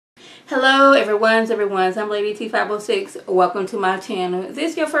Hello everyone's I'm Lady T506. Welcome to my channel. If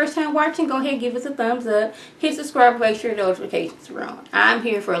this is your first time watching, go ahead and give us a thumbs up. Hit subscribe, make sure notifications are on. I'm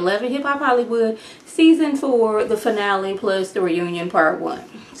here for 11 Hip Hop Hollywood Season 4, the finale plus the reunion part 1.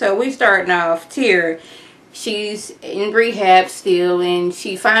 So we're starting off Tear. She's in rehab still, and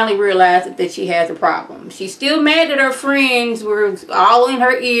she finally realized that she has a problem. She's still mad that her friends were all in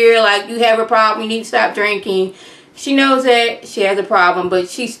her ear, like, you have a problem, you need to stop drinking. She knows that she has a problem, but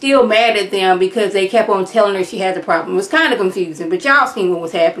she's still mad at them because they kept on telling her she has a problem. It was kind of confusing, but y'all seen what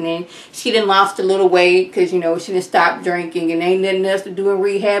was happening. She done lost a little weight because, you know, she done stopped drinking and ain't nothing else to do in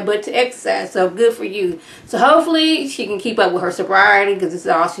rehab but to exercise. So good for you. So hopefully she can keep up with her sobriety because this is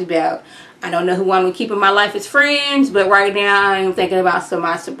all she's about. I don't know who I'm going to keep in my life as friends, but right now I am thinking about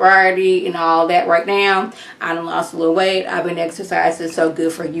my sobriety and all that right now. I done lost a little weight. I've been exercising, so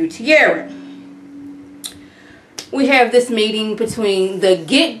good for you, Tiara. We have this meeting between the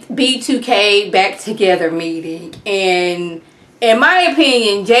Get B2K Back Together meeting, and in my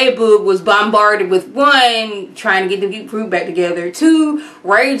opinion, J-Boog was bombarded with 1, trying to get the group back together, 2,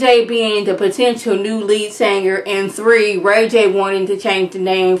 Ray J being the potential new lead singer, and 3, Ray J wanting to change the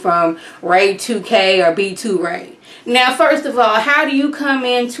name from Ray 2K or B2 Ray. Now, first of all, how do you come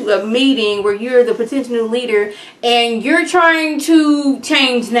into a meeting where you're the potential new leader and you're trying to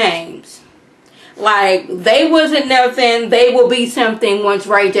change names? Like, they wasn't nothing, they will be something once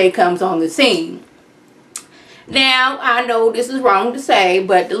Ray J comes on the scene. Now, I know this is wrong to say,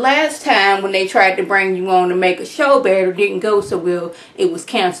 but the last time when they tried to bring you on to make a show better, didn't go so well. It was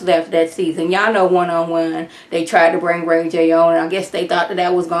canceled after that season. Y'all know One-on-One, they tried to bring Ray J on, and I guess they thought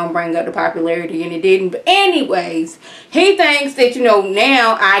that was going to bring up the popularity, and it didn't. But anyways, he thinks that, you know,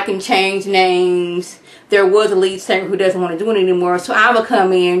 now I can change names. There was a lead singer who doesn't want to do it anymore, so I'm going to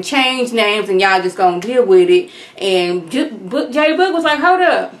come in, change names, and y'all just going to deal with it. And J-Boog was like, hold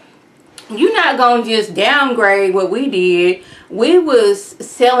up. You're not going to just downgrade what we did. We was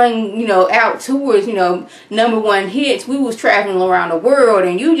selling, you know, out tours, you know, #1 hits. We was traveling around the world,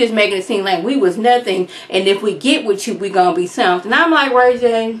 and you just making it seem like we was nothing. And if we get with you, we going to be something. I'm like, Ray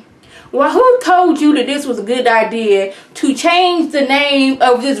J, well, who told you that this was a good idea to change the name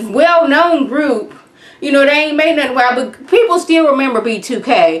of this well-known group? You know, they ain't made nothing wild, but people still remember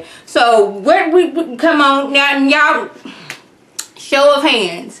B2K. So, where we come on now, y'all, show of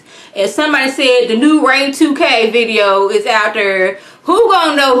hands. If somebody said the new Ray 2K video is out there, who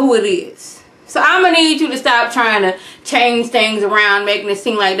gonna know who it is? So, I'm gonna need you to stop trying to change things around, making it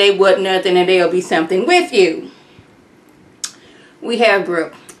seem like they wasn't nothing and they'll be something with you. We have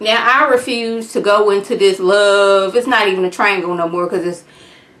Brooke. Now, I refuse to go into this love. It's not even a triangle no more because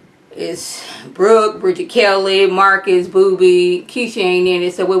it's Brooke, Bridget Kelly, Marcus, Booby, Keisha ain't in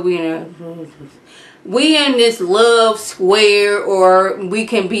it, so what we in a... We in this love square, or we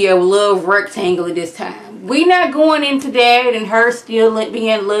can be a love rectangle at this time. We not going into that and her still being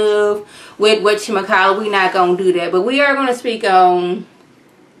in love with whatchamacallit. We not going to do that. But we are going to speak on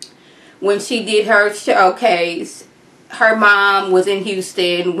when she did her showcase. Her mom was in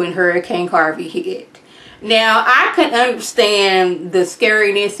Houston when Hurricane Harvey hit. Now, I can understand the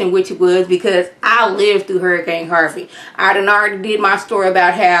scariness in which it was because I lived through Hurricane Harvey. I done already did my story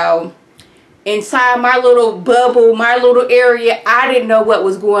about how inside my little bubble, my little area, I didn't know what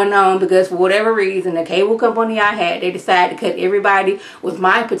was going on because for whatever reason, the cable company I had, they decided to cut everybody with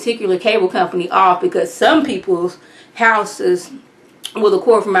my particular cable company off because some people's houses with a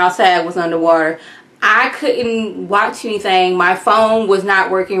cord from outside was underwater. I couldn't watch anything. My phone was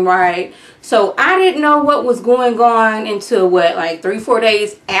not working right. So I didn't know what was going on until what, like 3-4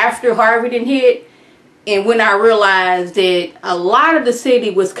 days after Harvey didn't hit. And when I realized that a lot of the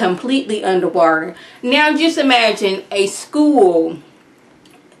city was completely underwater. Now just imagine a school.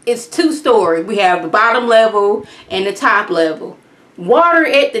 It's 2-story. We have the bottom level and the top level. Water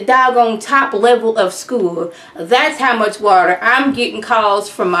at the doggone top level of school. That's how much water. I'm getting calls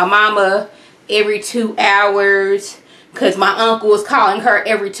from my mama every 2 hours because my uncle was calling her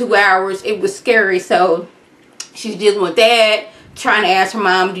every 2 hours. It was scary. So she's dealing with that, trying to ask her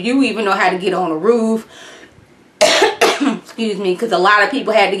mom, do you even know how to get on a roof? Excuse me, because a lot of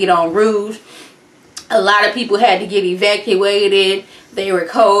people had to get on roofs. A lot of people had to get evacuated. They were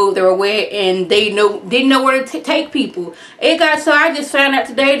cold, they were wet, and they didn't know where to take people. It got so I just found out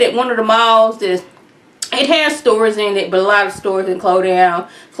today that one of the malls is, it has stores in it, but a lot of stores didn't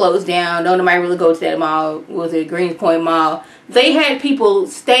closed down. Don't nobody really go to that mall. Was it Greenspoint Mall? They had people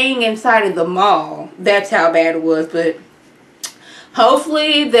staying inside of the mall. That's how bad it was. But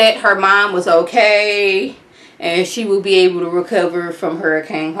hopefully that her mom was okay and she will be able to recover from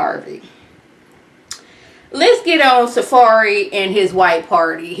Hurricane Harvey. let's get on Safaree and his white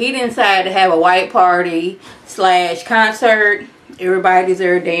party. He decided to have a white party / concert. Everybody's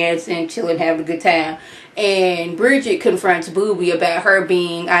there dancing, chilling, having a good time. And Bridget confronts Boobie about her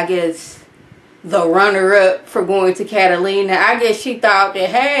being, I guess, the runner-up for going to Catalina. I guess she thought that,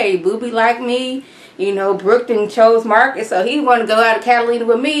 hey, Boobie like me. You know, Brookton chose Marcus, so he wanted to go out to Catalina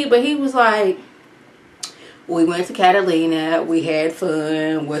with me. But he was like, we went to Catalina. We had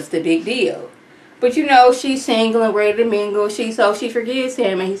fun. What's the big deal? But, you know, she's single and ready to mingle. So she forgives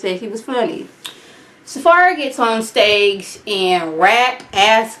him, and he said he was funny. Safaree gets on stage and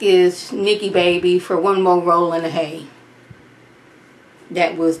asks Nikki Baby for one more roll in the hay.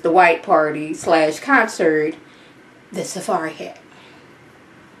 That was the white party / concert that Safaree had.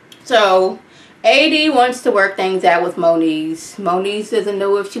 So AD wants to work things out with Moniece. Moniece doesn't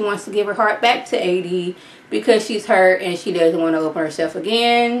know if she wants to give her heart back to AD because she's hurt and she doesn't want to open herself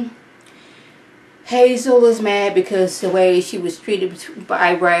again. Hazel is mad because the way she was treated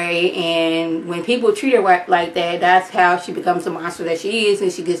by Ray, and when people treat her like that, that's how she becomes the monster that she is,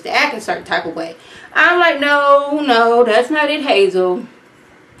 and she gets to act a certain type of way. I'm like, no, that's not it, Hazel.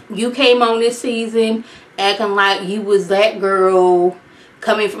 You came on this season acting like you was that girl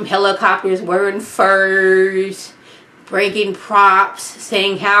coming from helicopters, wearing furs, breaking props,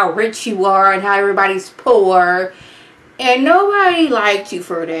 saying how rich you are and how everybody's poor. And nobody liked you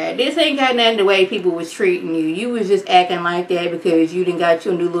for that. This ain't got nothing to do with the way people was treating you. You was just acting like that because you done got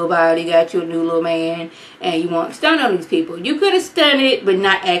your new little body, got your new little man, and you want to stun on these people. You could have stunned it, but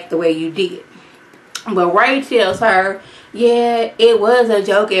not act the way you did. But Ray tells her, yeah, it was a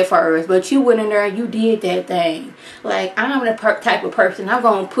joke at first, but you went in there and you did that thing. Like, I'm the type of person, I'm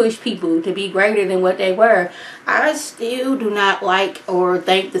going to push people to be greater than what they were. I still do not like or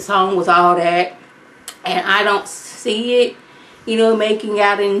think the song was all that. And I don't see it, you know, making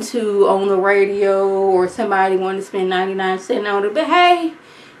out into on the radio or somebody wanting to spend 99 cents on it. But hey,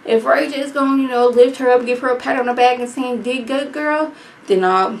 if Ray just gonna, you know, lift her up, give her a pat on the back and saying, did good, girl,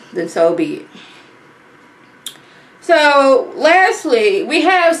 then so be it. So, lastly, we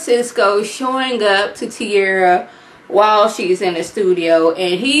have Cisco showing up to Tierra while she's in the studio,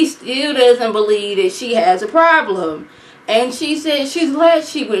 and he still doesn't believe that she has a problem. And she said she's glad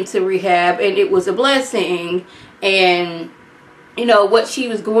she went to rehab and it was a blessing. And, you know, what she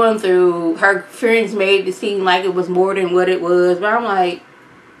was going through, her friends made it seem like it was more than what it was. But I'm like,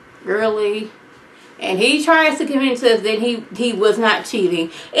 really? And he tries to convince us that he was not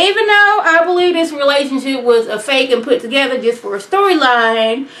cheating. Even though I believe this relationship was a fake and put together just for a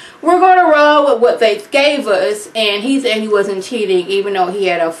storyline, we're going to roll with what they gave us. And he said he wasn't cheating, even though he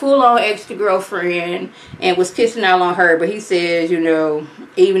had a full-on extra girlfriend and was kissing out on her. But he says, you know,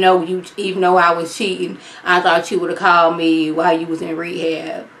 even though I was cheating, I thought you would have called me while you was in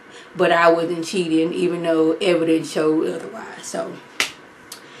rehab. But I wasn't cheating, even though evidence showed otherwise. So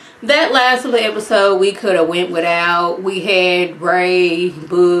that last little episode we could have went without. We had Ray,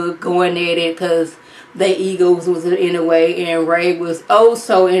 Boog going at it because their egos was in the way, and Ray was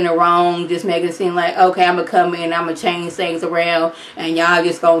so in the wrong, just making it seem like, okay, I'm going to come in, I'm going to change things around, and y'all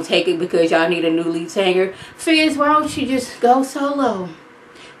just going to take it because y'all need a new lead singer. Fizz, why don't you just go solo?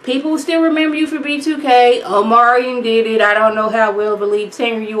 People still remember you for B2K. Omarion did it. I don't know how well of a lead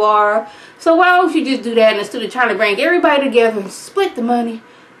singer you are. So why don't you just do that instead of trying to bring everybody together and split the money?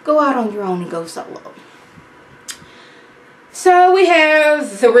 Go out on your own and go solo. So we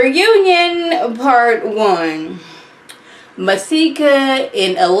have the reunion part 1. Masika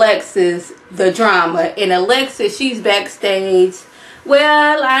and Alexis, the drama. And Alexis, she's backstage.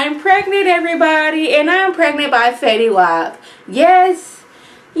 Well, I'm pregnant, everybody. And I'm pregnant by Fetty Wap. Yes,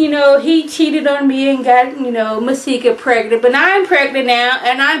 you know, he cheated on me and got, you know, Masika pregnant. But I'm pregnant now.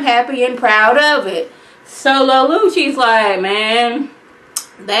 And I'm happy and proud of it. So Lelouchi's like, man,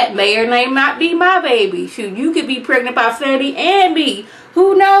 that may or may not be my baby. Shoot, you could be pregnant by Fetty and me.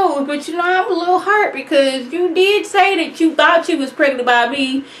 Who knows? But you know, I'm a little hurt because you did say that you thought you was pregnant by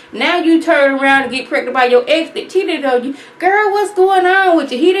me. Now you turn around and get pregnant by your ex that cheated on you. Girl, what's going on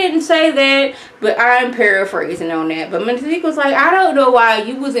with you? He didn't say that, but I'm paraphrasing on that. But Masika was like, I don't know why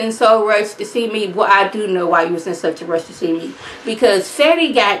you was in so rush to see me. Well, I do know why you was in such a rush to see me. Because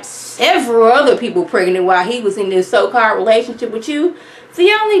Fetty got several other people pregnant while he was in this so-called relationship with you. The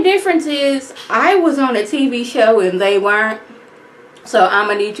only difference is I was on a TV show and they weren't. So I'm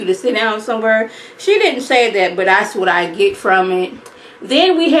going to need you to sit down somewhere. She didn't say that, but that's what I get from it.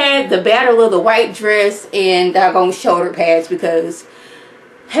 Then we had the battle of the white dress and doggone shoulder pads because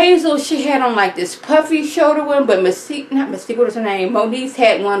Hazel, she had on like this puffy shoulder one, but Masika, what is her name? Moniece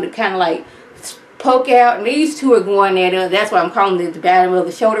had one to kind of like poke out. And these two are going at it. That's why I'm calling it the battle of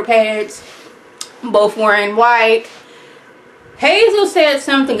the shoulder pads. both wearing white. Hazel said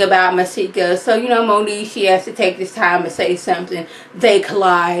something about Masika, so you know Monique, she has to take this time to say something. They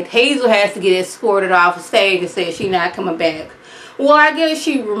collide. Hazel has to get escorted off the stage and say she's not coming back. Well, I guess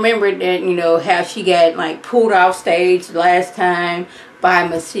she remembered that, you know, how she got like pulled off stage last time by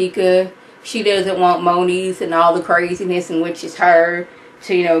Masika. She doesn't want Monique and all the craziness in which is her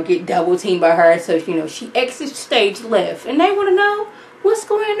to, you know, get double teamed by her. So, you know, she exits stage left, and they want to know what's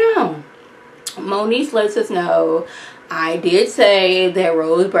going on. Monique lets us know, I did say that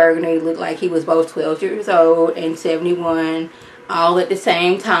Rose Burgundy looked like he was both 12 years old and 71 all at the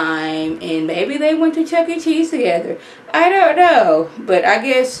same time, and maybe they went to Chuck E. Cheese together. I don't know, but I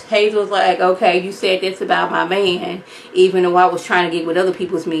guess Hazel's like, okay, you said this about my man, even though I was trying to get with other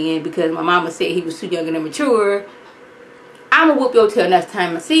people's men because my mama said he was too young and immature. I'm gonna whoop your tail next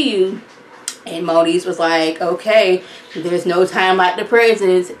time I see you. And Monique was like, okay, there's no time like the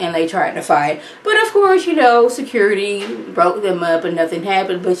present, and they tried to fight. But of course, you know, security broke them up and nothing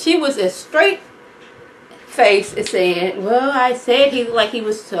happened. But she was a straight face saying, well, I said he looked like he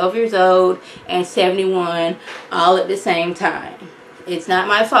was 12 years old and 71 all at the same time. It's not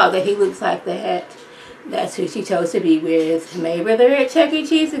my fault that he looks like that. That's who she chose to be with. Maybe they're at Chuck E.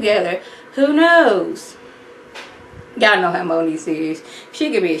 Cheese together. Who knows? Y'all know how Monique is. She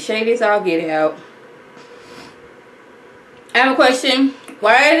could be as shady as all get out. I have a question.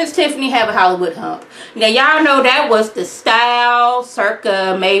 Why does Tiffany have a Hollywood hump? Now, y'all know that was the style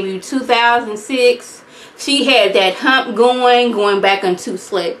circa maybe 2006. She had that hump going back into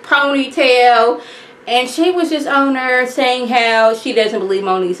slick ponytail. And she was just on there saying how she doesn't believe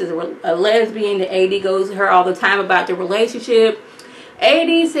Monique is a lesbian. The AD goes to her all the time about the relationship.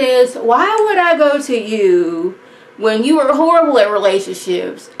 AD says, why would I go to you when you are horrible at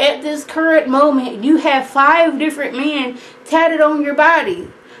relationships? At this current moment, you have 5 different men tatted on your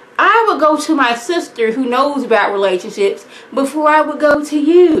body. I would go to my sister who knows about relationships before I would go to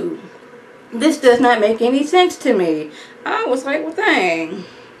you. This does not make any sense to me. I was like, well, dang.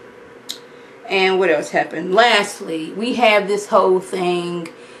 And what else happened? Lastly, we have this whole thing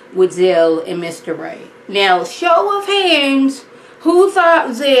with Zell and Mr. Ray. Now, show of hands, who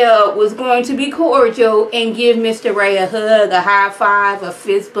thought Zell was going to be cordial and give Mr. Ray a hug, a high five, a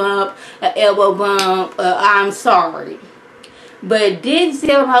fist bump, an elbow bump, I'm sorry. But did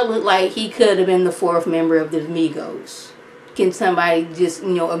Zell not look like he could have been the 4th member of the Migos? Can somebody just, you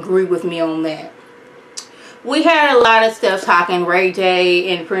know, agree with me on that? We had a lot of stuff talking, Ray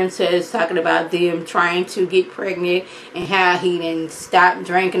J and Princess talking about them trying to get pregnant and how he didn't stop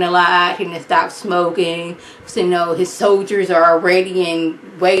drinking a lot, he didn't stop smoking. So, you know, his soldiers are ready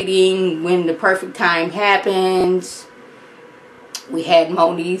and waiting when the perfect time happens. We had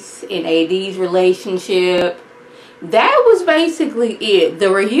Monique and AD's relationship. That was basically it. The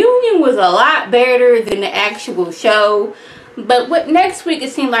reunion was a lot better than the actual show. But what next week,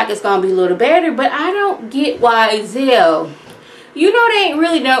 it seemed like it's going to be a little better. But I don't get why Zell. You know, they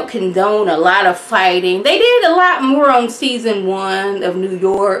really don't condone a lot of fighting. They did a lot more on season 1 of New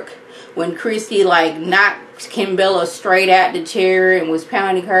York when Christy like knocked Kimbella straight out the chair and was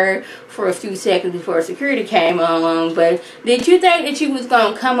pounding her for a few seconds before security came along. But did you think that you was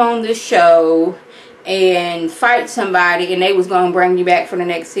going to come on this show and fight somebody and they was going to bring you back for the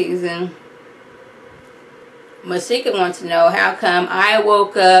next season? Masika wants to know, how come I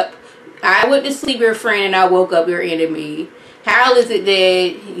went to sleep your friend and I woke up your enemy? How is it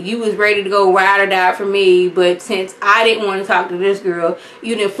that you was ready to go ride or die for me, but since I didn't want to talk to this girl,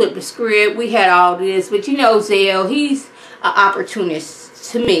 you didn't flip the script? We had all this. But you know, Zell, he's an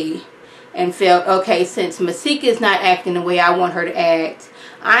opportunist to me, and felt, okay, since Masika is not acting the way I want her to act,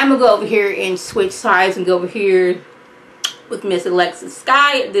 I'm going to go over here and switch sides and go over here with Miss Alexis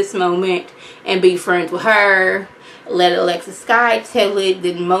Sky at this moment and be friends with her. Let Alexis Sky tell it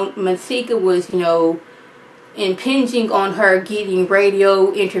that Masika was, you know, impinging on her getting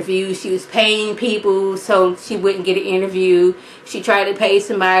radio interviews. She was paying people so she wouldn't get an interview. She tried to pay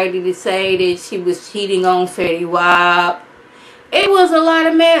somebody to say that she was cheating on Fetty Wap. It was a lot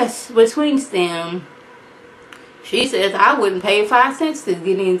of mess between them. She says, I wouldn't pay 5 cents to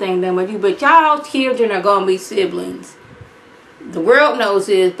get anything done with you, but y'all children are going to be siblings. The world knows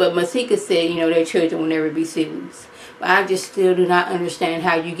this, but Masika said, you know, their children will never be siblings. But I just still do not understand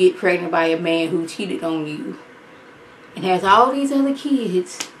how you get pregnant by a man who cheated on you and has all these other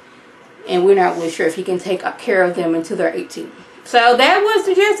kids, and we're not really sure if he can take care of them until they're 18. So that was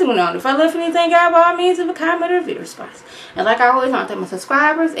the gist going on. If I left anything out, by all means, leave a comment or video response. And like I always want to thank my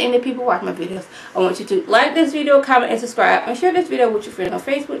subscribers and the people watch my videos. I want you to like this video, comment, and subscribe, and share this video with your friends on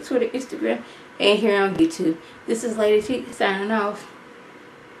Facebook, Twitter, Instagram, and here on YouTube. This is Lady T signing off.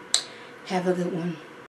 Have a good one.